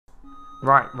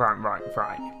Right.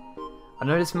 I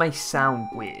know this may sound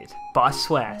weird, but I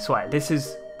swear, this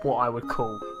is what I would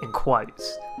call, in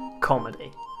quotes,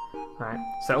 comedy. Right?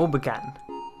 So it all began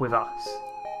with us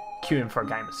queuing for a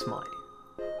game of Smite.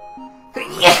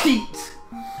 Yeet!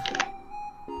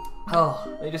 Oh,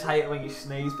 they just hate it when you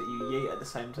sneeze but you yeet at the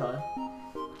same time.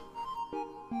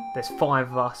 There's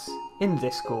 5 of us in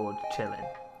Discord chilling.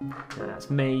 And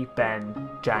that's me, Ben,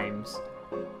 James,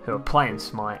 who are playing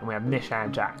Smite, and we have Nishan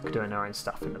and Jack doing their own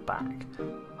stuff in the back.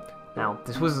 Now,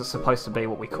 this wasn't supposed to be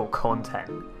what we call content.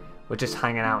 We're just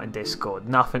hanging out in Discord.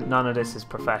 None of this is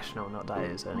professional, not that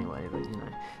it is anyway, but you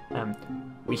know.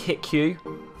 We hit Q.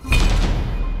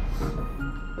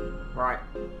 Right,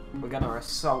 we're gonna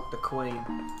assault the Queen.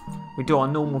 We do our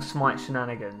normal Smite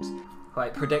shenanigans.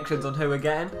 Right, predictions on who we're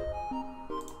getting?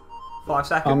 5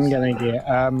 seconds. I'm gonna get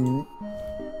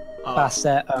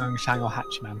Basset, Shang or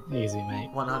Hatchman. Easy, mate.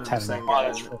 100%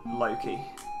 getting Loki.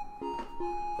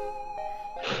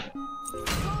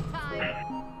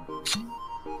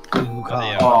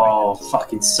 Oh,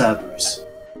 fucking Cerberus.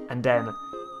 And then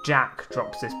Jack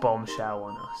drops this bombshell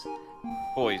on us.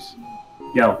 Boys.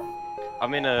 Yo.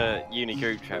 I'm in a uni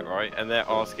group chat, right? And they're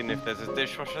asking if there's a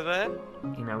dishwasher there.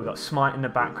 You know, we've got Smite in the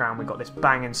background, we've got this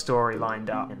banging story lined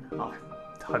up. And I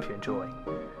hope you enjoy.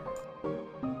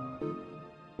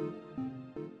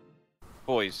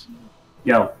 Boys.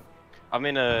 Yo. I'm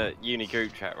in a uni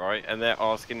group chat, right? And they're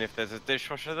asking if there's a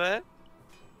dishwasher there.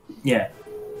 Yeah.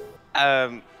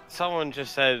 Someone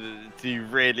just said, do you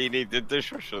really need the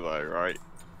dishwasher though, right?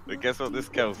 But guess what this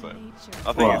girl said?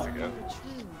 I think it's a girl.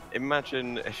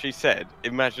 Imagine, she said,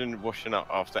 imagine washing up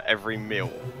after every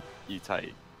meal you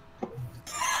take.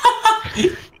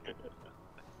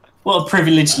 What a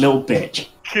privileged little bitch.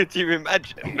 Could you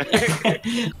imagine?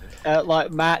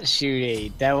 Like Matt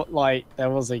shooting, there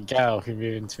was a girl who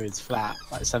moved into his flat,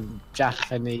 like some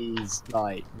Japanese,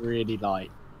 like really like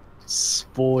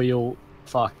spoiled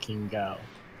fucking girl.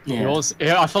 Yeah.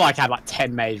 I feel like I had like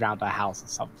 10 maids around her house or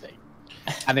something.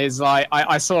 And it's like,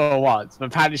 I saw her once, but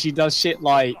apparently she does shit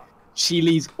like, she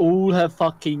leaves all her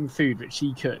fucking food which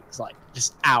she cooks, like,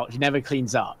 just out. She never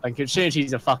cleans up. And considering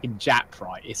she's a fucking Jap,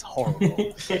 right, it's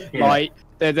horrible. Yeah. Like,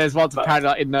 there's once apparently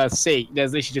like, in the sink,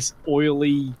 there's literally just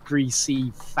oily,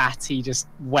 greasy, fatty, just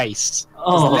waste.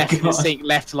 Oh, just left in the God. sink,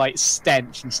 left like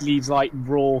stench, and she leaves like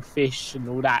raw fish and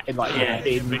all that in like a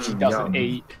bin which she doesn't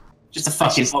eat. Just a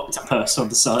fucking octopus on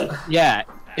the side. Yeah,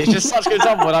 it's just such a good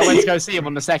example. When I went to go see him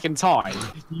on the second time,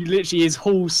 you literally his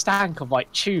whole stank of like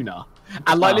tuna,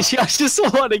 and like literally I just saw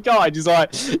one of the guy just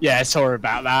like, yeah, sorry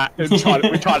about that.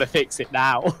 We're trying to fix it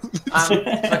now. So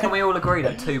can we all agree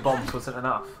that 2 bombs wasn't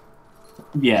enough?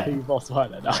 Yeah. Two boss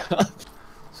weren't enough.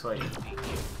 Sweet.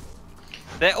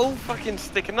 They're all fucking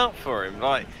sticking up for him.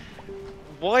 Like,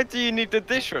 why do you need the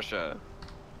dishwasher?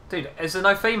 Dude, is there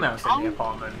no females in the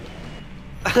apartment?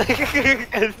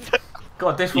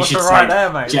 God, dishwasher should right say,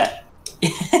 there, mate.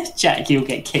 Jack, you'll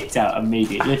get kicked out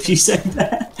immediately if you say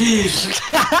that.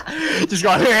 Just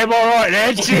go, hey, I'm alright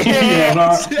then. Yeah,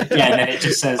 well, yeah, and then it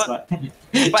just says like,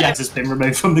 Jack has been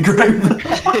removed from the group.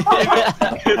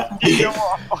 You know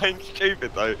what I find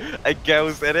stupid though? A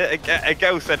girl said it. A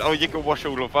girl said, "Oh, you can wash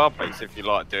all of our plates if you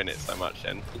like doing it so much."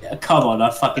 Then. Yeah, come on, I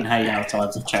fucking hate how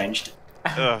times have changed.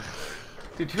 Ugh.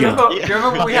 Dude, do you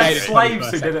remember when we had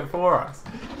slaves who did it for us?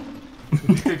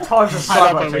 Dude, times are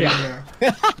so much easier.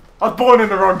 I was born in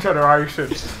the wrong generation.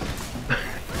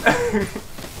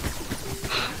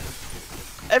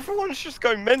 Everyone's just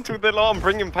going mental with their alarm,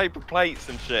 bringing paper plates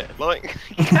and shit. Like,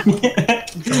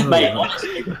 Mate,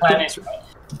 honestly, the plan is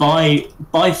right.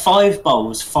 Buy 5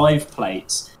 bowls, 5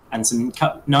 plates, and some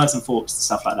knives and forks and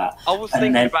stuff like that. I was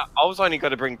thinking about. I was only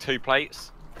going to bring 2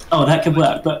 plates. Oh, that could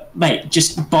work, but mate,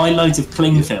 just buy loads of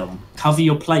cling film, cover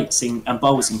your plates and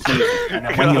bowls in cling film, and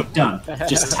then when you're done,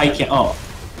 just take it off.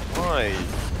 Why?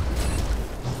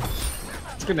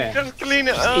 It's gonna Just clean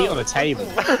it just up. eat on the table.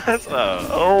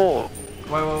 Oh.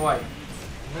 Wait.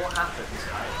 What happens,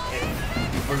 right,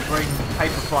 if we bring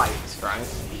paper plates, right,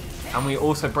 and we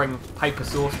also bring paper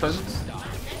saucepans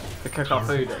to cook our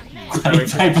food in?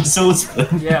 Paper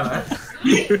saucepan. Yeah, man.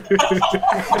 Dude,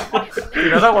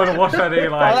 I don't want to wash any,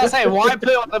 Well, I like... say, why put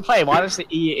it on the plate? Why don't they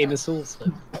eat it in a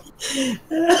saucepan?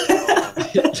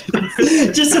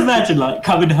 Just imagine like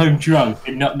coming home drunk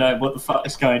and not knowing what the fuck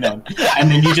is going on,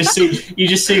 and then you just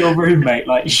see your roommate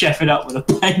like chefing up with a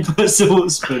paper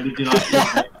saucepan, and you're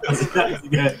like,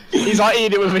 He's like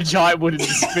eating it with a giant wooden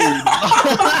spoon.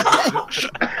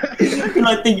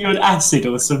 I think you're on acid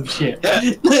or some shit.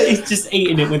 He's just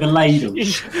eating it with a ladle.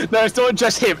 No, it's not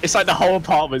just him. It's like the whole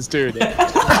apartment's doing it.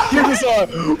 He's like,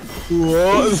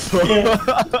 what?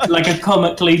 Yeah. Like a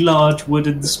comically large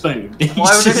wooden spoon.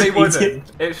 Why would it be wooden?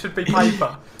 It should be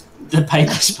paper. The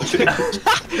paper spoon.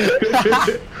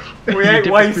 We ain't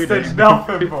wasting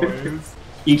nothing, boys.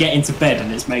 You get into bed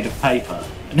and it's made of paper.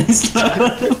 And it's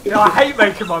like... Yeah, I hate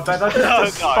making my bed. I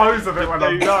just dispose of it when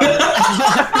I'm done.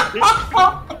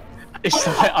 It's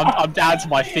like, I'm down to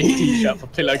my 50 shirt for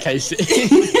pillowcases.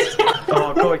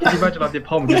 Oh god, can you imagine like the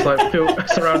apartment just like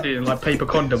surrounded in like paper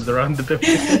condoms around the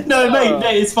building? No, mate,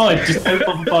 it's fine. Just don't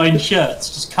bother buying shirts.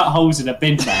 Just cut holes in a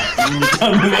bin bag and when you're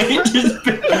done with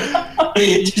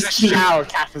it, Just a shower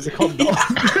cap as a condom.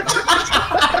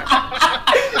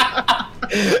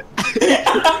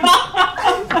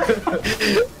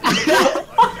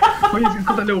 Well, you've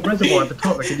got that little reservoir at the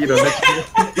top that can, you know,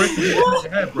 let your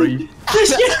hair breathe.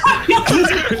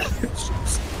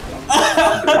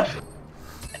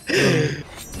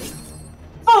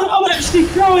 Oh, I'm actually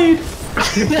crying.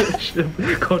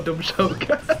 Condom shower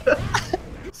cap.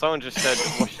 Someone just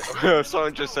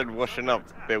said washing up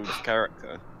builds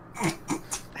character.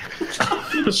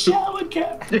 Shower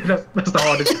cap. Yeah, that's the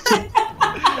hardest.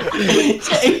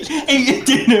 Eat your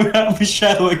dinner out of a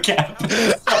shower cap.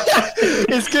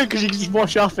 It's good because you can just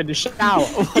wash off in the shower.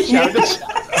 Wash out in the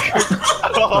shower.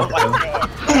 Oh my god.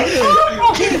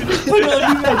 Put it on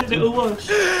your head and it'll wash.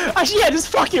 Actually, yeah, just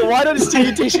fuck it. Why not just take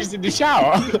your dishes in the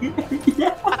shower?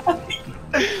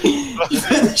 You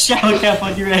put the shower cap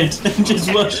on your head and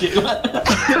just wash it.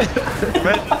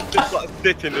 Imagine just like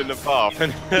sitting in the bath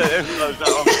and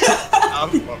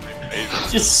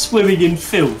Just swimming in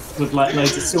filth with like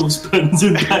loads of saucepans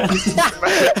and pans.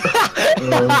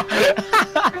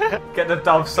 Get the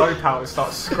Dove soap out and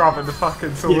start scrubbing the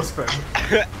fucking saucepan.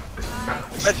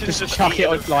 Just chuck it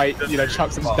on, like, you know,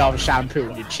 chuck some Dove shampoo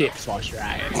on your chips whilst you're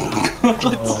at it.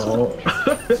 Oh.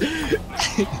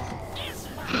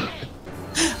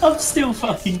 I'm still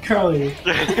fucking crying.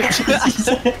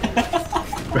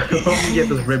 Hope you get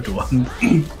this ribbed one.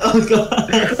 Oh god.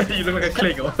 You look like a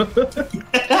Klingon.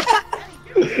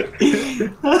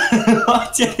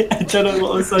 I don't know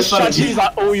what was so funny. She's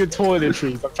like all your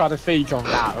toiletries. I'm trying to think of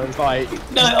that. It's like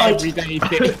everyday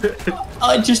thing.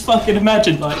 I just fucking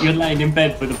imagine like you're laying in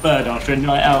bed with a bird after a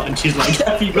night out and she's like,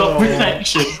 have you got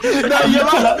protection? No, you're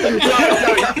like,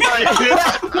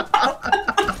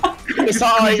 it's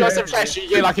like, oh, you got some pressure, you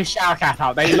get like a shower cap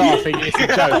out, they laugh thinking it's a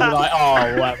joke, you're like,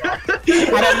 oh, whatever.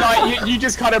 And then like, you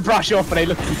just kind of brush off and they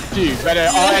look confused, but oh,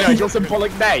 anyway, do you want some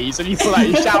bolognese? And you pull out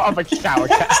your shout off a shower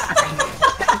cap.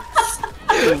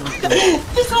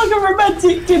 It's like a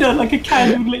romantic dinner, like a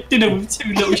candlelit dinner with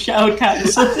two little shower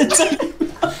caps on the table.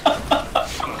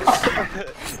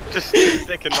 just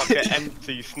sticking like an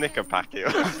empty Snicker packet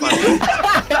or something.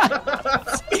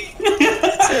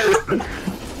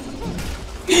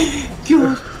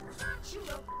 God.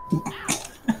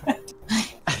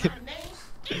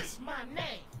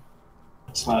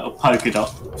 It's like a polka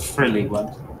dot frilly one.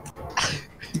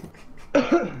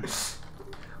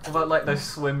 What about like those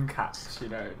swim caps, you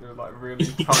know, they're like really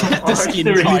tight. The skin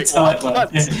Really tight one. one.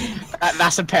 Yeah.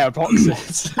 That's a pair of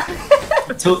boxers.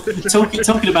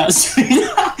 Talking about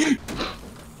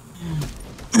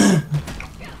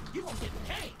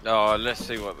Oh, let's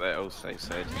see what else they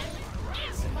said.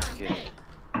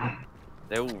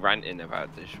 They're all ranting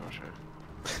about dishwasher.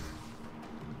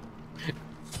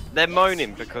 They're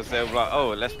moaning because they're like, oh,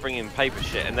 let's bring in paper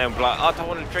shit, and they'll be like, I don't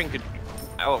want to drink it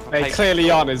out of a They paper.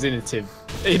 clearly aren't as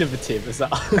innovative as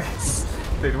us.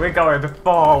 Dude, we're going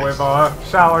far with our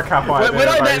shower cap idea, When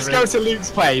I next baby. go to Luke's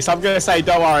place, I'm going to say,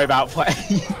 don't worry about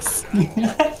plates.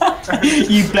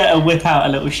 You better whip out a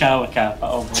little shower cap.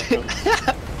 Oh my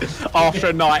god. After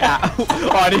a night out. Oh,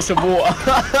 I need some water.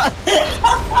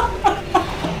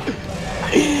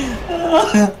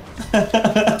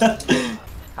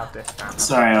 Have this now.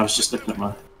 Sorry, I was just looking at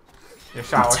my Your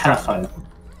shower cap. telephone.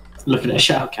 Looking at a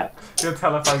shower cap. Your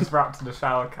telephone's wrapped in a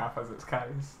shower cap as its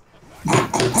case.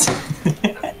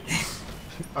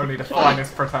 Only the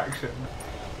finest protection.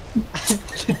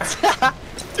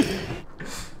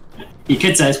 You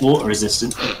could say it's water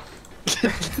resistant.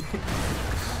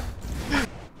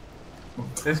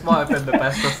 This might have been the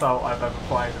best assault I've ever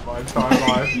played in my entire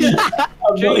life.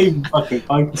 I'm not even fucking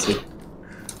focusing.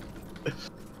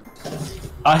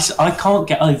 I can't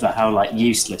get over how like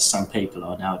useless some people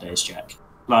are nowadays, Jack.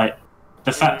 Like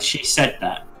the fact she said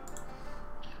that.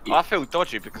 I feel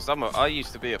dodgy because I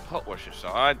used to be a pot washer, so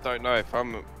I don't know if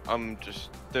I'm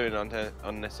just doing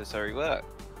unnecessary work.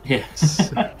 Yeah.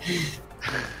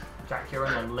 Jack, you're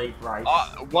in a leap race.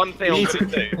 One thing I'm going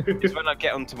to do is when I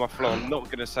get onto my floor, I'm not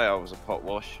going to say I was a pot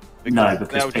wash. No, because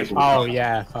they'll just... people... Oh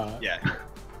yeah. Yeah.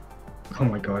 Oh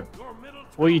my god.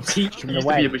 Well, you teach them You the used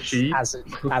to be a way machine.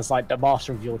 as like the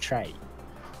master of your trade.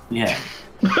 Yeah.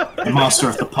 The master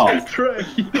of the pot. Trey.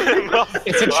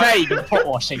 It's a trade of pot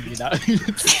washing, you know.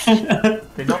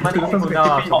 There's not many That people sounds know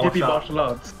how like to hippie wash up. martial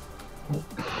arts.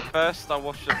 First I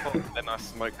wash the pot, then I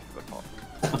smoke the pot.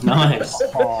 Nice.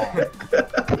 Oh.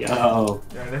 Yo.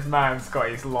 Yeah, this man's got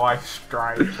his life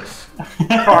straight.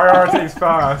 Priorities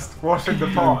first, washing the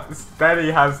pots, then he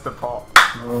has the pot.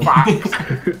 Fact.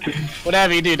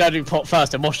 Whatever you do, don't do pot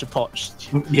first and wash the pot.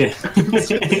 Yeah. Because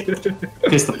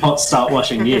the pots start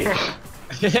washing you.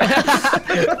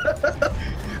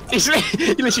 It's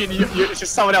literally it's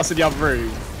just someone else in the other room,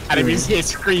 and if you just hear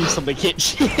screams from the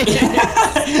kitchen.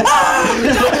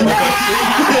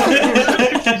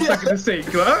 Stuck in the sink,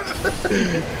 huh?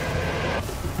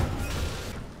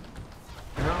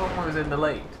 Remember when we was in the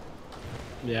lead?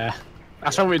 Yeah,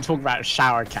 that's when we were talking about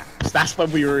shower caps. That's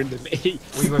when we were in the league.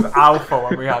 We was alpha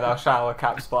when we had our shower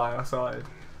caps by our side.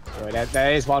 Well,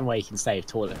 there is one way you can save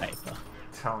toilet paper.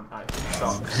 Don't know.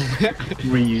 Stop.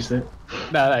 Reuse it.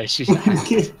 No, she's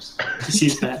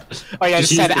She's there. Oh yeah, just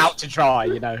She's set it the- out to dry.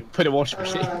 You know, put it in a washing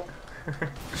machine.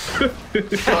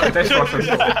 Dishwasher's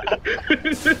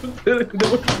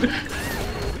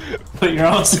Put your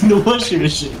ass in the washing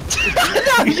machine.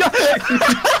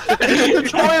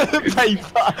 Toilet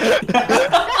paper.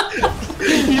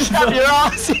 You just have your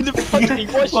ass in the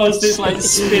fucking washing Whilst it's like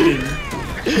machine. spinning.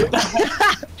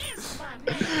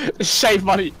 Save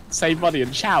money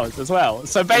in showers as well.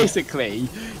 So basically,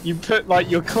 you put like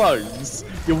your clothes,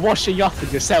 you're washing up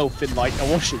and yourself in like a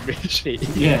washing machine,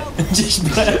 Yeah. Just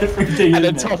put everything and in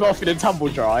then there. top off in a tumble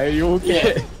dryer. You all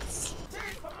get.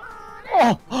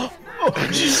 Oh, did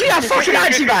you see that fucking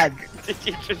anti man? Did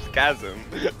you just gasm?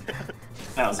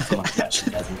 That was a fun catch.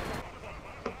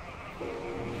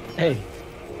 Hey.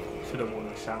 Should have worn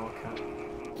a shower cap.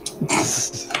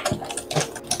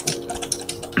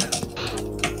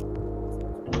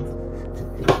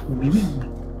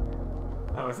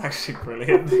 That was actually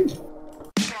brilliant.